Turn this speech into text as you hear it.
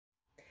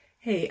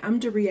Hey, I'm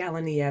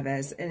Dariella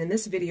Nieves, and in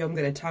this video I'm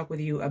going to talk with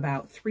you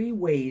about 3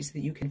 ways that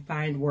you can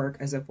find work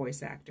as a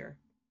voice actor.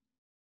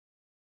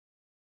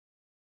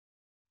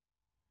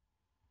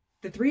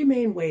 The 3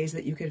 main ways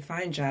that you can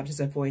find jobs as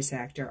a voice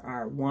actor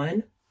are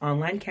 1.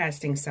 Online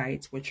casting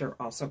sites, which are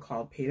also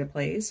called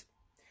pay-to-plays,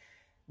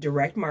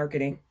 direct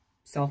marketing,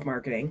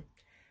 self-marketing,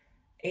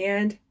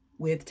 and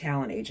with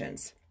talent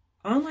agents.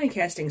 Online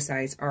casting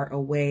sites are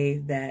a way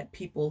that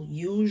people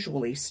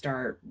usually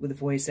start with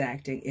voice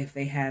acting if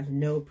they have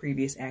no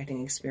previous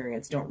acting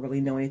experience, don't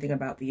really know anything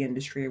about the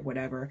industry or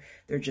whatever.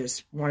 They're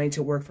just wanting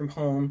to work from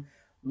home,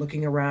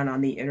 looking around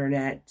on the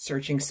internet,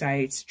 searching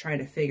sites, trying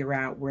to figure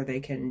out where they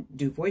can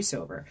do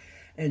voiceover.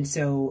 And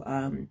so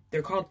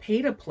they're called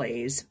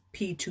pay-to-plays,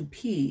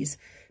 P2Ps,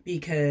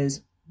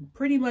 because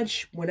pretty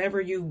much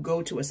whenever you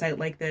go to a site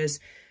like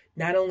this,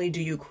 not only do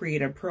you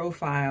create a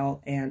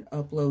profile and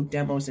upload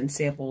demos and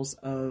samples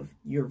of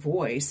your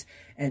voice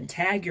and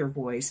tag your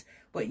voice,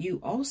 but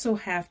you also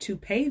have to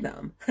pay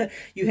them.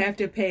 You have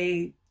to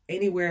pay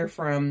anywhere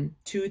from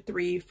 $200,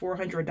 $300,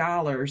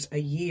 $400 a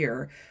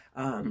year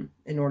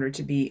in order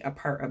to be a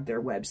part of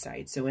their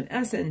website. So in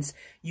essence,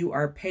 you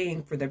are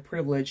paying for the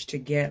privilege to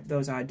get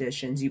those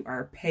auditions. You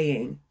are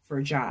paying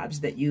for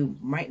jobs that you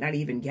might not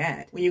even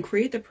get. When you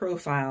create the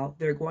profile,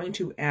 they're going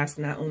to ask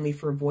not only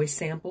for voice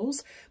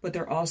samples, but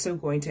they're also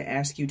going to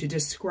ask you to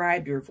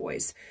describe your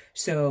voice.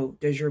 So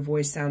does your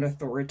voice sound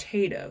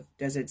authoritative?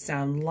 Does it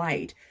sound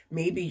light?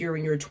 Maybe you're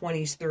in your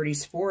 20s,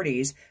 30s,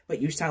 40s, but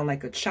you sound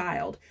like a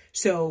child.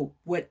 So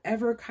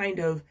whatever kind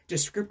of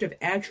descriptive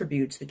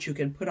attributes that you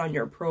can put on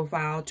your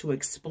profile to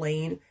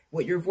explain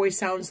what your voice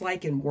sounds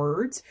like in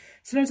words.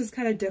 Sometimes it's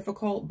kind of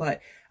difficult,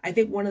 but I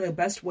think one of the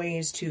best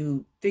ways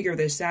to figure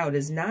this out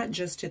is not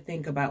just to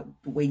think about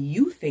the way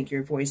you think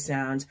your voice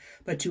sounds,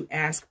 but to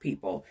ask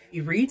people.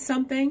 You read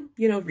something,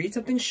 read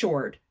something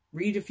short,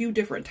 read a few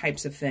different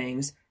types of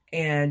things,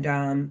 and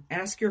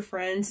ask your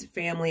friends,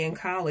 family, and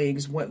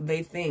colleagues what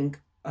they think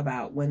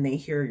about when they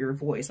hear your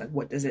voice. Like,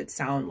 what does it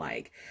sound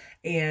like?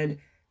 And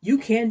you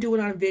can do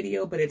it on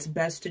video, but it's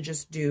best to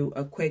just do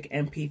a quick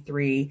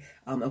MP3,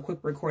 a quick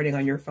recording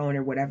on your phone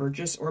or whatever,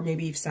 or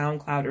maybe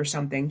SoundCloud or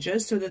something,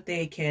 just so that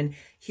they can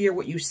hear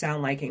what you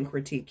sound like and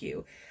critique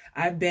you.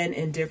 I've been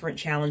in different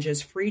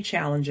challenges, free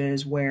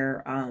challenges,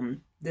 where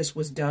this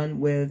was done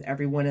with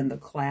everyone in the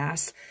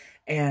class,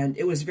 and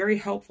it was very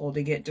helpful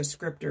to get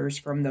descriptors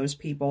from those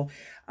people.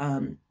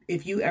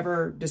 If you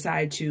ever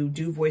decide to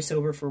do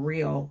voiceover for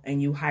real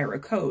and you hire a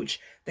coach,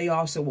 they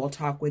also will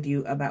talk with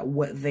you about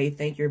what they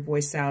think your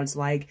voice sounds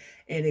like.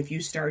 And if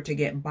you start to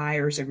get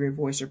buyers of your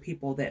voice or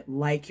people that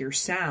like your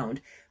sound,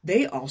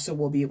 they also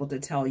will be able to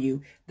tell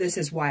you, this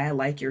is why I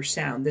like your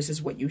sound. This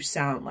is what you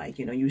sound like.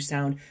 You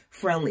sound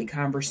friendly,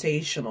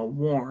 conversational,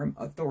 warm,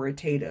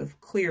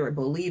 authoritative, clear,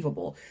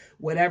 believable,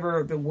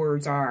 whatever the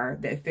words are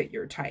that fit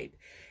your type.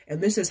 And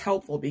this is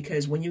helpful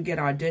because when you get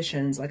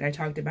auditions, like I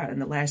talked about in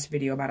the last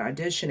video about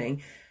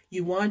auditioning,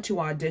 you want to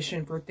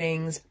audition for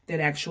things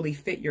that actually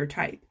fit your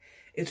type.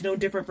 It's no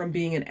different from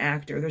being an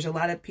actor. There's a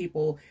lot of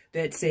people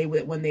that say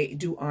that when they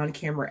do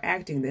on-camera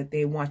acting that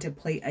they want to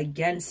play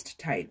against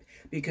type,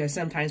 because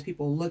sometimes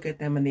people look at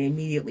them and they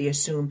immediately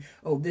assume,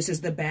 oh, this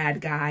is the bad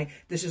guy,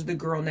 this is the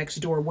girl next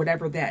door,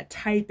 whatever that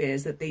type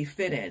is that they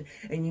fit in.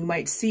 And you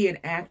might see an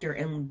actor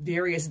in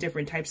various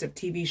different types of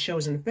TV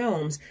shows and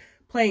films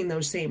playing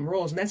those same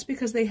roles, and that's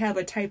because they have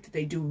a type that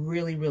they do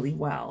really, really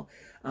well.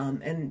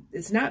 And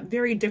it's not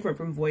very different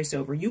from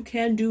voiceover. You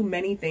can do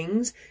many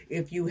things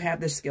if you have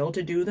the skill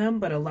to do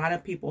them, but a lot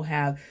of people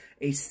have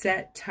a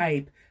set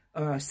type,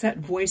 set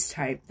voice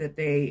type that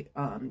they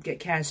get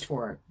cast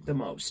for the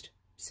most.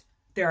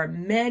 There are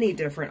many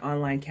different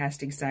online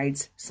casting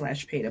sites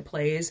 /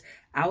 pay-to-plays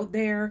out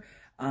there.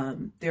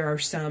 There are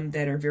some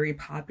that are very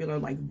popular,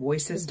 like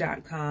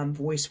voices.com,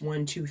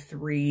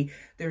 voice123.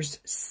 There's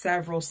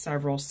several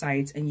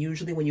sites. And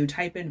usually when you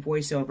type in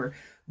voiceover,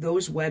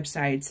 those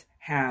websites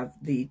have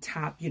the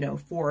top,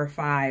 4 or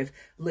 5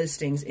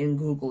 listings in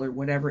Google or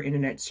whatever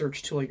internet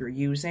search tool you're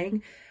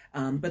using.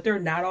 But they're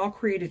not all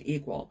created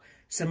equal.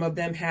 Some of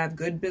them have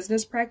good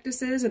business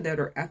practices and that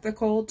are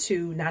ethical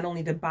to not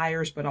only the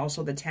buyers, but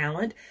also the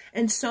talent,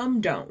 and some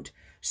don't.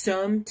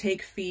 Some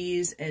take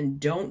fees and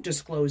don't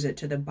disclose it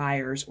to the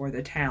buyers or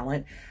the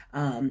talent.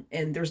 And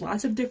there's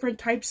lots of different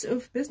types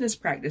of business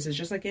practices,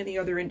 just like any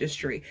other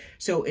industry.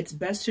 So it's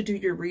best to do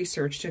your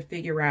research to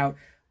figure out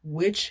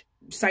which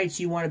sites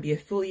you want to be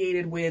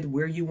affiliated with,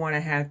 where you want to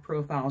have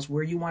profiles,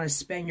 where you want to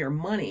spend your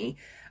money,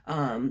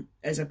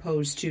 as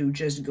opposed to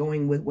just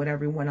going with what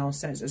everyone else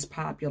says is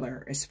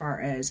popular as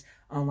far as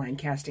online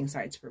casting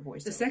sites for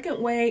voice. The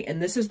second way, and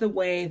this is the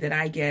way that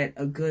I get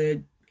a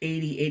good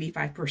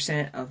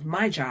 80–85% of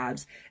my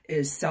jobs,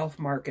 is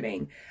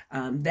self-marketing.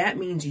 That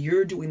means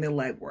you're doing the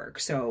legwork.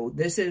 So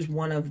this is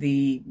one of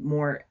the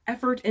more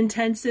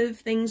effort-intensive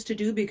things to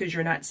do because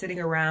you're not sitting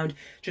around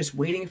just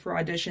waiting for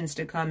auditions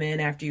to come in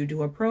after you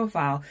do a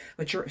profile,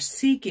 but you're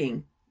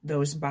seeking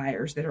those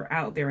buyers that are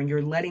out there and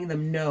you're letting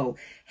them know,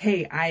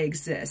 hey, I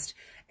exist.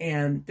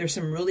 And there's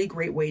some really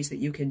great ways that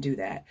you can do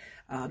that.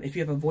 If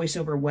you have a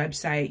voiceover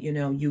website, you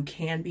know, you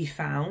can be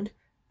found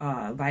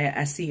via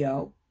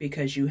SEO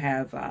because you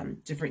have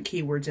different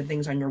keywords and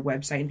things on your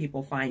website and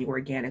people find you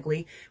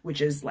organically,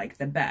 which is like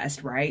the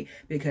best, right?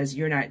 Because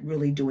you're not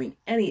really doing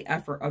any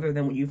effort other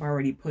than what you've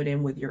already put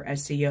in with your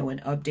SEO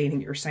and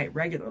updating your site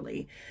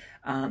regularly.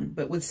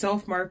 But with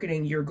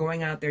self-marketing, you're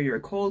going out there, you're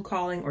cold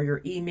calling or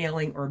you're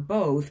emailing or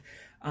both,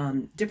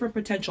 different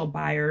potential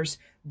buyers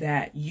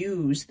that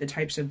use the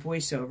types of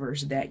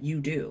voiceovers that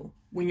you do.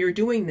 When you're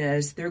doing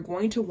this, they're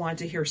going to want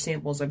to hear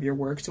samples of your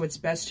work. So it's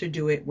best to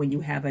do it when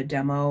you have a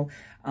demo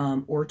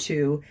or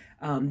two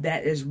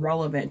that is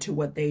relevant to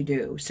what they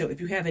do. So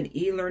if you have an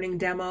e-learning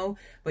demo,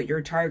 but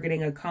you're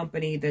targeting a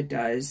company that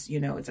does, you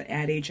know, it's an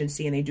ad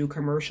agency and they do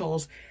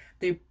commercials,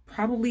 they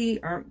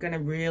probably aren't going to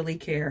really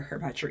care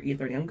about your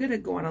e-learning. I'm going to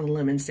go on a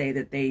limb and say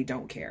that they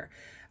don't care.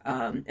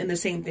 And the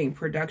same thing,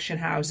 production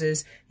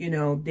houses, you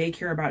know, they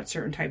care about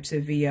certain types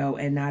of VO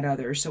and not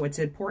others. So it's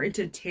important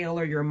to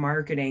tailor your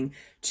marketing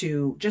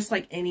to, just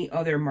like any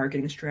other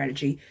marketing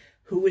strategy,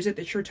 who is it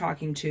that you're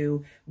talking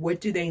to?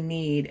 What do they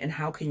need? And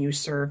how can you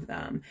serve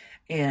them?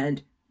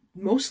 And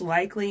most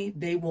likely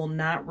they will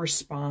not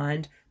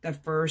respond the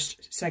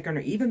first, second,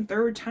 or even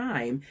third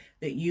time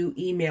that you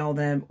email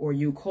them or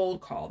you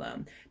cold call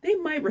them. They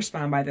might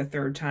respond by the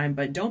third time,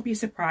 but don't be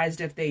surprised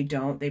if they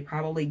don't. They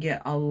probably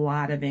get a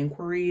lot of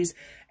inquiries,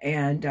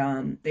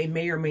 and they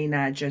may or may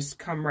not just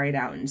come right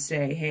out and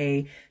say,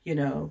 hey, you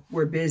know,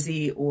 we're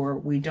busy, or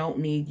we don't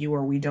need you,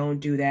 or we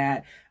don't do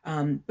that.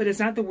 But it's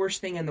not the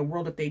worst thing in the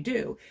world if they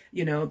do.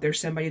 You know, if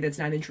there's somebody that's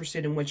not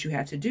interested in what you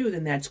have to do,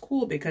 then that's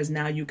cool, because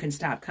now you can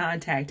stop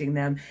contacting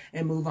them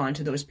and move on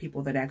to those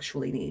people that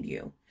actually need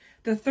you.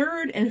 The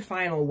third and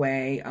final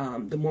way,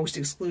 the most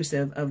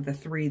exclusive of the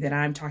three that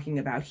I'm talking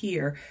about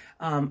here,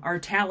 are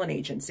talent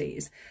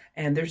agencies.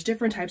 And there's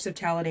different types of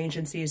talent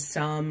agencies.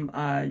 Some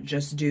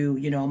just do,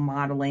 you know,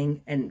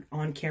 modeling and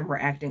on-camera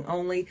acting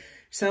only.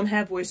 Some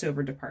have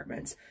voiceover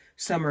departments.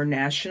 Some are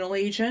national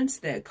agents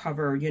that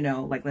cover, you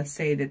know, like let's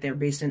say that they're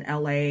based in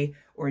LA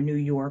or New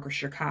York or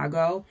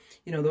Chicago.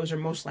 You know, those are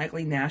most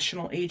likely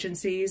national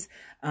agencies.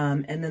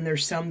 And then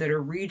there's some that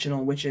are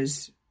regional, which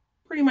is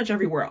pretty much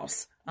everywhere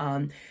else.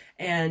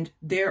 And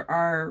there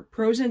are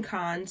pros and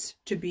cons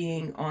to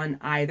being on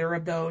either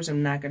of those.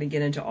 I'm not going to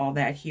get into all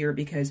that here,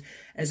 because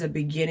as a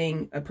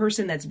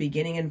person that's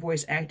beginning in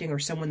voice acting, or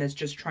someone that's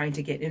just trying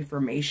to get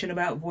information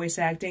about voice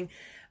acting,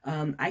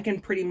 I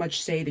can pretty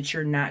much say that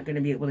you're not going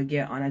to be able to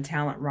get on a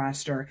talent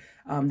roster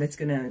that's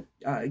going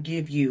to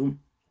give you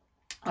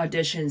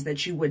auditions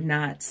that you would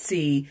not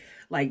see.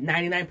 Like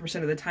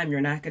 99% of the time,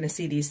 you're not going to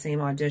see these same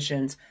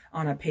auditions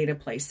on a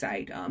pay-to-play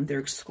site. They're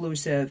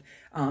exclusive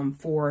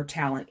for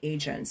talent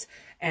agents.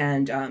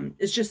 And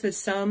it's just that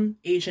some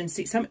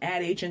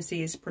ad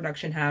agencies,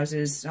 production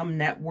houses, some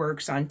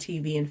networks on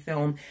TV and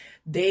film,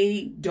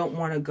 they don't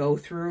want to go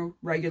through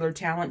regular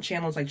talent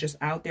channels like just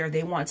out there.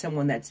 They want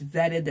someone that's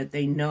vetted, that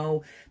they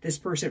know this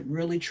person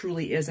really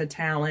truly is a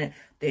talent.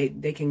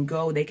 They can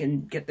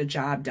get the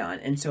job done.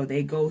 And so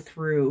they go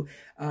through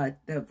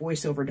the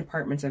voiceover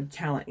departments of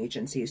talent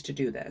agencies to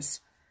do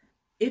this.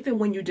 If and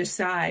when you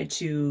decide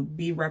to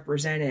be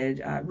represented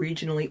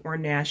regionally or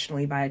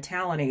nationally by a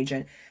talent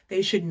agent,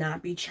 they should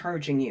not be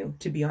charging you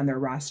to be on their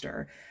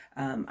roster.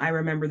 I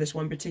remember this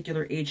one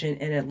particular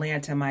agent in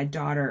Atlanta. My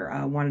daughter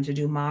wanted to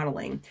do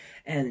modeling,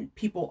 and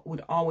people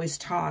would always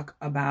talk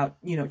about,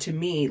 you know, to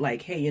me,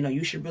 like, hey, you know,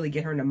 you should really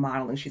get her into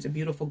modeling. She's a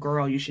beautiful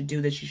girl. You should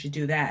do this. You should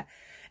do that.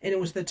 And it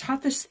was the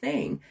toughest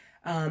thing.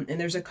 And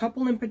there's a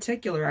couple in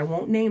particular, I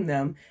won't name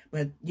them,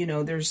 but, you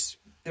know, there's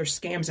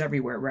scams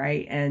everywhere,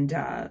 right? And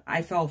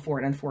I fell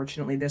for it,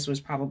 unfortunately. This was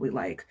probably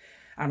like,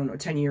 I don't know,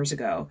 10 years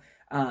ago.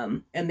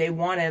 And they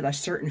wanted a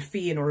certain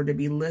fee in order to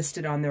be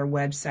listed on their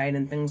website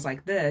and things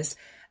like this.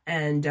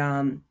 And,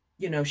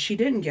 you know, she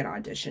didn't get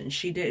auditions.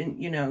 She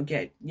didn't, you know,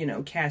 get, you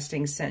know,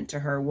 casting sent to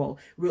her. Well,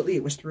 really,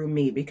 it was through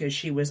me, because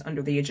she was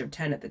under the age of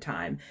 10 at the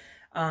time.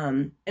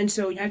 And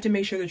so you have to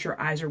make sure that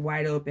your eyes are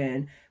wide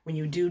open when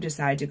you do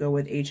decide to go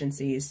with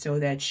agencies, so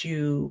that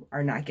you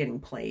are not getting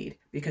played,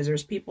 because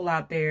there's people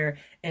out there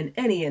in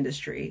any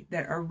industry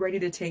that are ready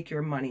to take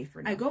your money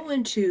for nothing. I go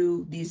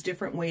into these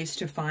different ways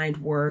to find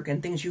work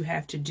and things you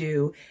have to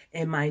do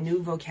in my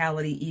new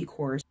Vocality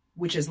e-course,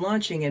 which is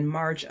launching in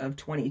March of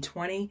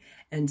 2020.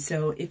 And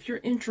so if you're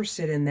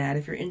interested in that,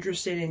 if you're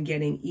interested in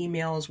getting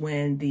emails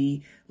when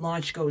the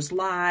launch goes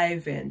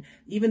live, and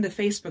even the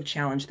Facebook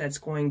challenge that's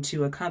going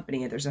to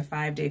accompany it, there's a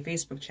 5-day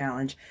Facebook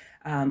challenge,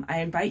 I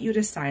invite you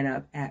to sign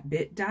up at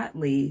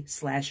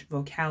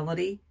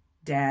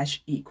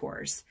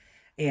bit.ly/vocality-ecourse.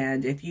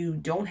 And if you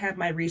don't have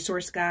my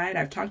resource guide,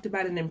 I've talked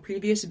about it in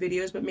previous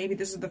videos, but maybe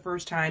this is the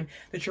first time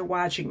that you're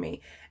watching me.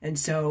 And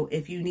so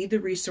if you need the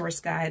resource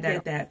guide,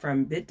 get that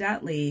from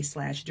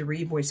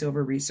bit.ly/Doree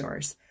Voiceover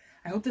Resource.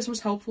 I hope this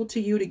was helpful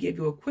to you, to give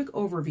you a quick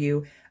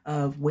overview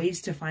of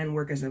ways to find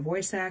work as a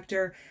voice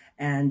actor,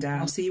 and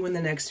I'll see you in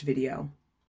the next video.